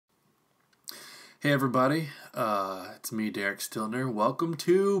Hey everybody, it's me, derekstiltner. Welcome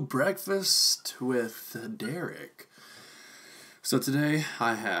to Breakfast with Derek. So today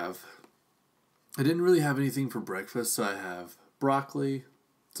I didn't really have anything for breakfast, so I have broccoli,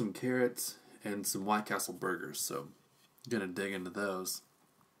 some carrots, and some White Castle burgers. So I'm gonna dig into those,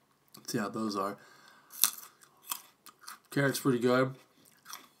 see how those are. Carrot's pretty good.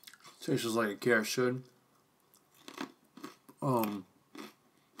 Tastes just like a carrot should.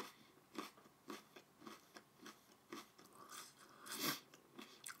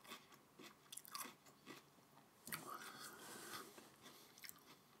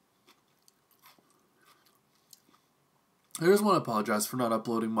 I just want to apologize for not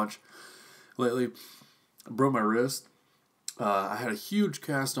uploading much lately. I broke my wrist. I had a huge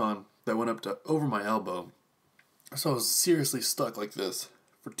cast on that went up to over my elbow. So I was seriously stuck like this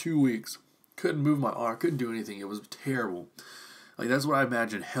for 2 weeks. Couldn't move my arm, couldn't do anything. It was terrible. Like, that's what I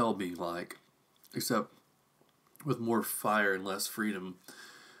imagine hell being like, except with more fire and less freedom.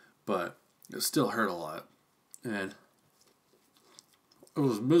 But it still hurt a lot. And it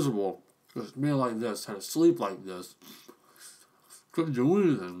was miserable. Just being like this, had to sleep like this. Couldn't do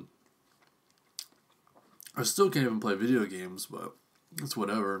anything. I still can't even play video games, but it's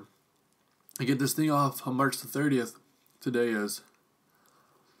whatever. I get this thing off on March the 30th. Today is...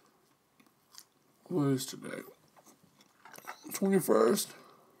 What is today? 21st?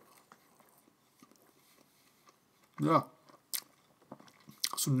 Yeah.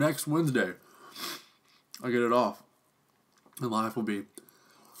 So next Wednesday, I get it off. And life will be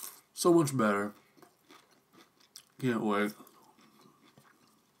so much better. Can't wait.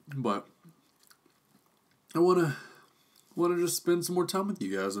 But I wanna just spend some more time with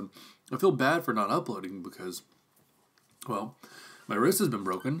you guys, and I feel bad for not uploading because, well, my wrist has been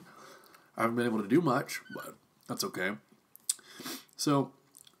broken. I haven't been able to do much, but that's okay. So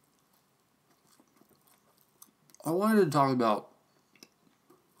I wanted to talk about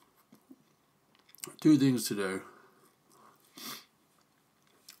two things today.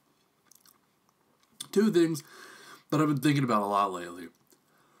 Two things that I've been thinking about a lot lately.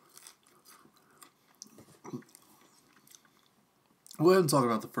 Go ahead and talk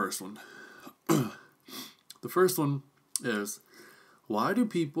about the first one. The first one is, why have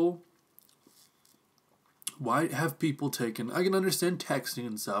people taken, I can understand texting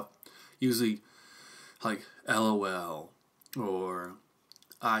and stuff, usually like LOL or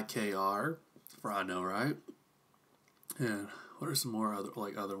IKR, for I know, right? And what are some more other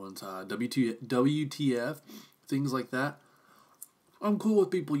ones? WTF, things like that. I'm cool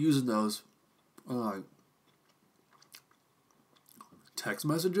with people using those. Text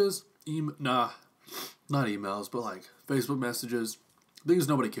messages? Not emails, but like Facebook messages. Things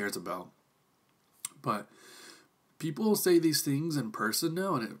nobody cares about. But people say these things in person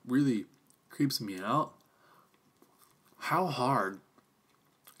now, and it really creeps me out. How hard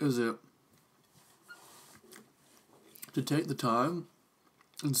is it to take the time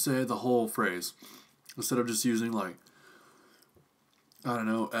and say the whole phrase instead of just using, like, I don't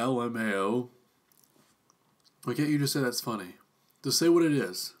know, LMAO? Why can't you just say that's funny? Just say what it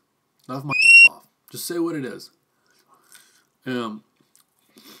is. Knock my off. Just say what it is.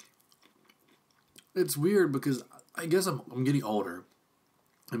 It's weird because I guess I'm getting older.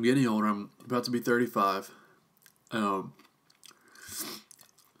 I'm getting older. I'm about to be 35.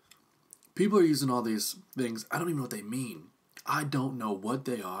 People are using all these things. I don't even know what they mean. I don't know what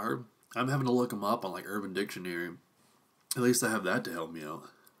they are. I'm having to look them up on like Urban Dictionary. At least I have that to help me out.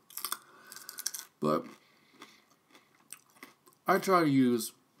 But I try to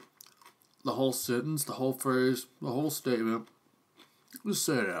use the whole sentence, the whole phrase, the whole statement. Just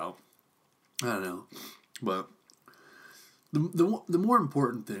say it out. I don't know. But the more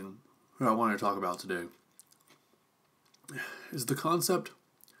important thing that I want to talk about today is the concept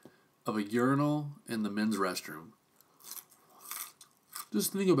of a urinal in the men's restroom.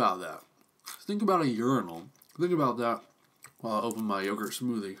 Just think about that. Think about a urinal. Think about that while I open my yogurt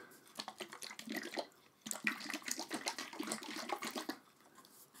smoothie.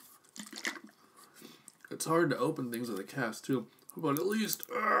 It's hard to open things with a cast too, but at least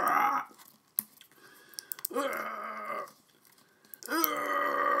oh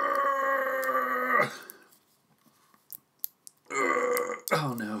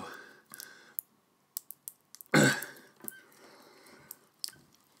no.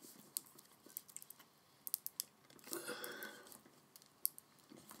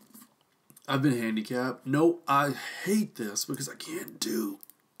 I've been handicapped. No, I hate this because I can't do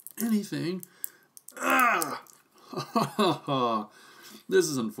anything. This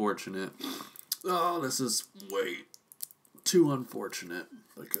is unfortunate. Oh, this is way too unfortunate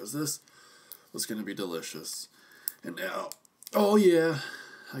because this was going to be delicious. And now, oh yeah,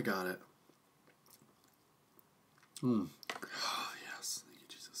 I got it. Oh yes, thank you,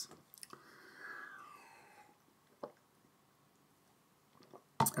 Jesus.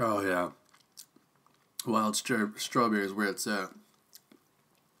 Oh yeah, wild strawberry is where it's at.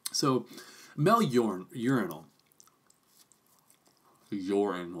 So, urinal.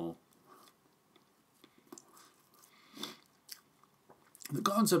 Urinal. The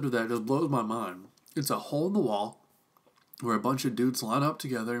concept of that just blows my mind. It's a hole in the wall where a bunch of dudes line up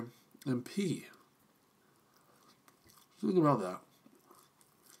together and pee. Think about that.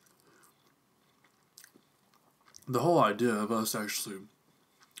 The whole idea of us actually,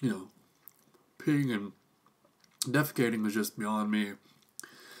 peeing and defecating is just beyond me.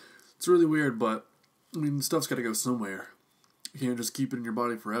 It's really weird, but, stuff's got to go somewhere. You can't just keep it in your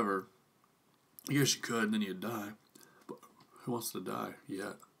body forever. I guess you could, and then you'd die. But who wants to die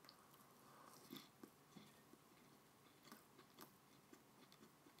yet?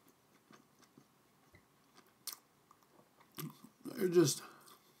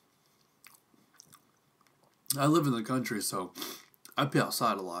 I live in the country, so I pee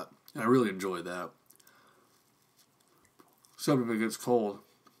outside a lot, and I really enjoy that. Except if it gets cold.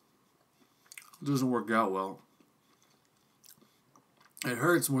 It doesn't work out well. It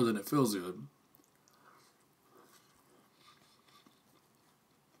hurts more than it feels good.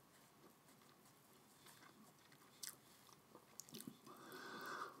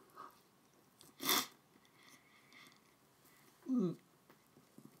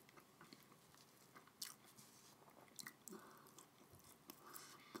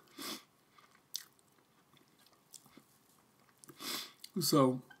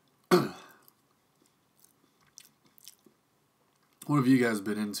 So, what have you guys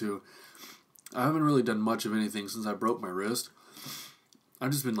been into? I haven't really done much of anything since I broke my wrist.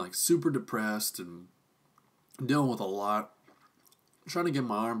 I've just been super depressed and dealing with a lot. Trying to get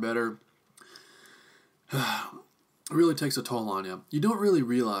my arm better. It really takes a toll on you. You don't really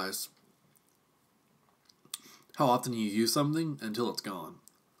realize how often you use something until it's gone.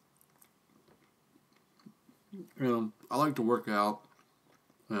 I like to work out.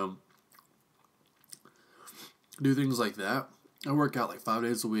 Do things like that. I work out 5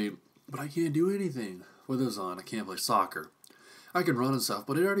 days a week, but I can't do anything with this on. I can't play soccer. I can run and stuff,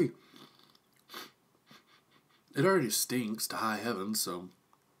 but it already stinks to high heaven, so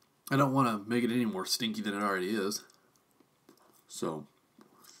I don't want to make it any more stinky than it already is. So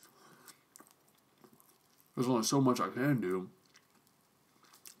there's only so much I can do.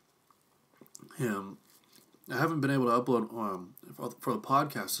 I haven't been able to upload for the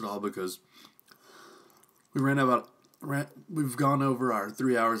podcast at all because we've gone over our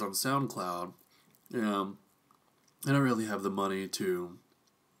 3 hours on SoundCloud. I don't really have the money to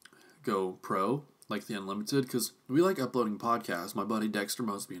go pro, like the unlimited, because we like uploading podcasts, my buddy Dexter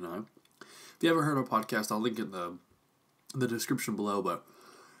Mosby and I. If you ever heard our podcast, I'll link it in the description below, but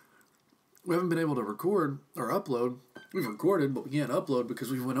we haven't been able to record or upload. We've recorded, but we can't upload because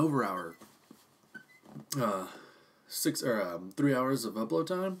we went over our 3 hours of upload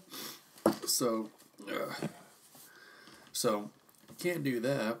time. So can't do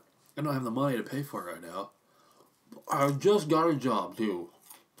that. I don't have the money to pay for it right now. I just got a job too.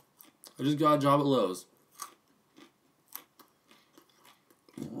 I just got a job at Lowe's.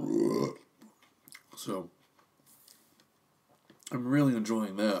 So I'm really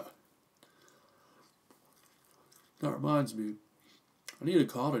enjoying that. That reminds me, I need to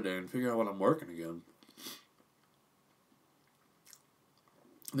call today and figure out when I'm working again.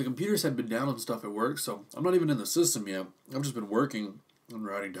 The computers had been down and stuff at work, so I'm not even in the system yet. I've just been working and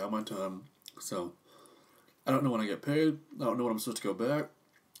writing down my time. So I don't know when I get paid. I don't know when I'm supposed to go back.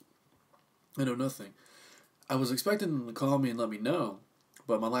 I know nothing. I was expecting them to call me and let me know,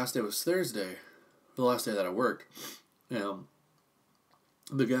 but my last day was Thursday, the last day that I worked. The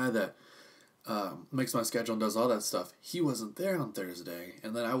guy that makes my schedule and does all that stuff, he wasn't there on Thursday,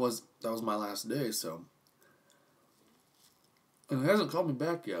 and then that was my last day, so. And he hasn't called me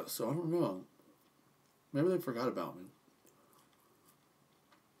back yet, so I don't know. Maybe they forgot about me.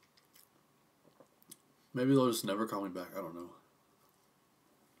 Maybe they'll just never call me back. I don't know.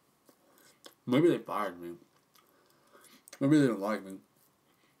 Maybe they fired me. Maybe they don't like me.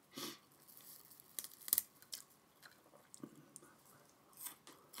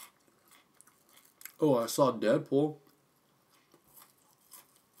 Oh, I saw Deadpool.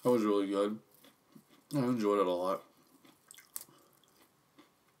 That was really good. I enjoyed it a lot.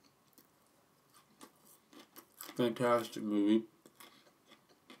 Fantastic movie.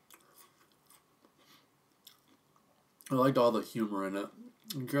 I liked all the humor in it.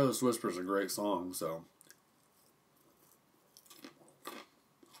 And Careless Whisper is a great song, so.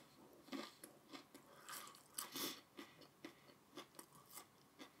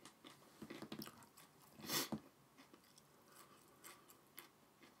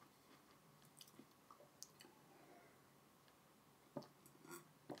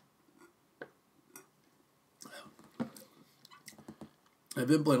 I've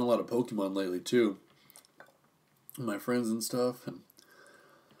been playing a lot of Pokemon lately too, with my friends and stuff, and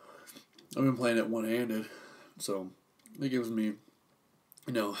I've been playing it one-handed, so it gives me,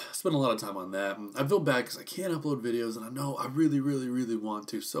 spend a lot of time on that. And I feel bad because I can't upload videos, and I know I really, really, really want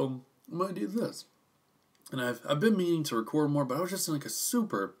to, so I might do this. And I've been meaning to record more, but I was just in like a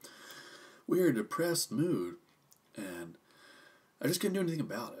super weird, depressed mood, and I just couldn't do anything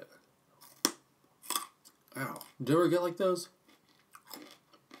about it. Ow. Do you ever get like those?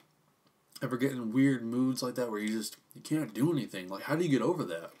 Ever get in weird moods like that where you can't do anything? Like, how do you get over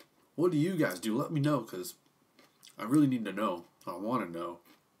that? What do you guys do? Let me know, because I really need to know. I want to know.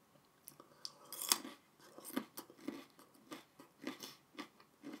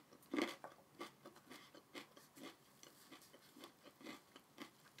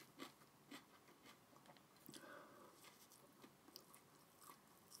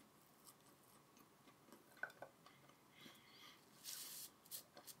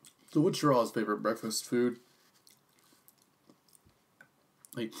 So what's your all's favorite breakfast food?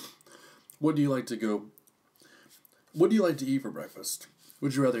 Like, what do you like to eat for breakfast?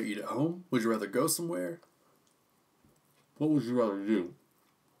 Would you rather eat at home? Would you rather go somewhere? What would you rather do?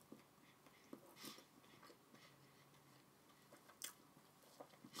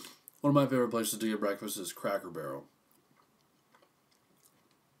 One of my favorite places to get breakfast is Cracker Barrel.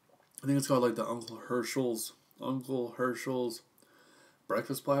 I think it's called like the Uncle Herschel's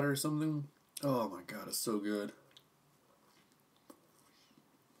breakfast platter or something. Oh my god, it's so good.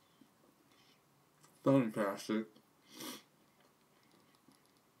 Fantastic.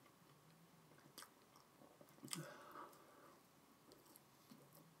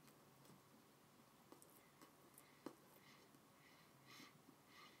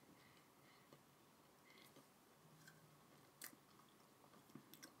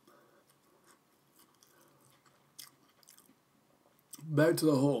 Back to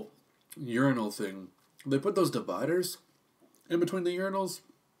the whole urinal thing. They put those dividers in between the urinals.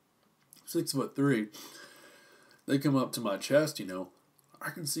 6'3". They come up to my chest, I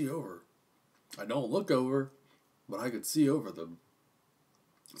can see over. I don't look over, but I can see over them.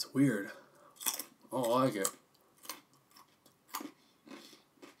 It's weird. I don't like it.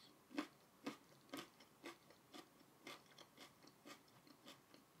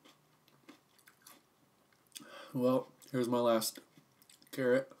 Well, here's my last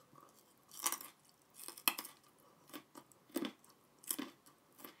carrot.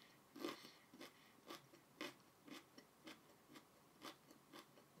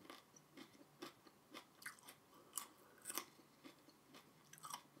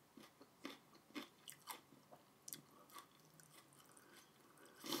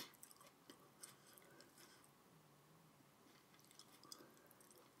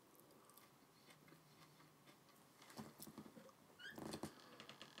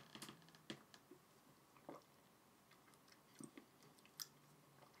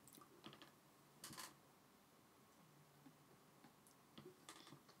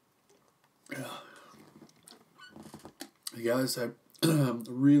 You guys, I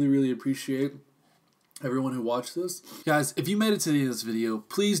really, really appreciate everyone who watched this. Guys, if you made it to the end of this video,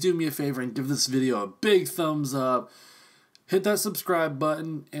 please do me a favor and give this video a big thumbs up. Hit that subscribe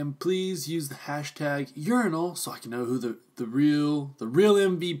button, and please use the hashtag urinal so I can know who the real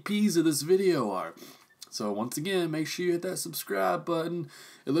MVPs of this video are. So once again, make sure you hit that subscribe button,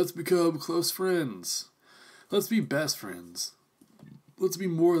 and let's become close friends. Let's be best friends. Let's be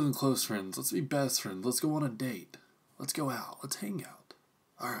more than close friends. Let's be best friends. Let's go on a date. Let's go out. Let's hang out.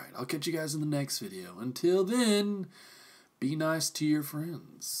 Alright, I'll catch you guys in the next video. Until then, be nice to your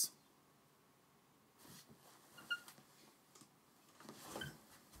friends.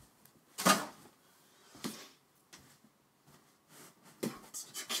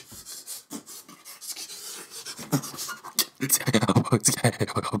 It's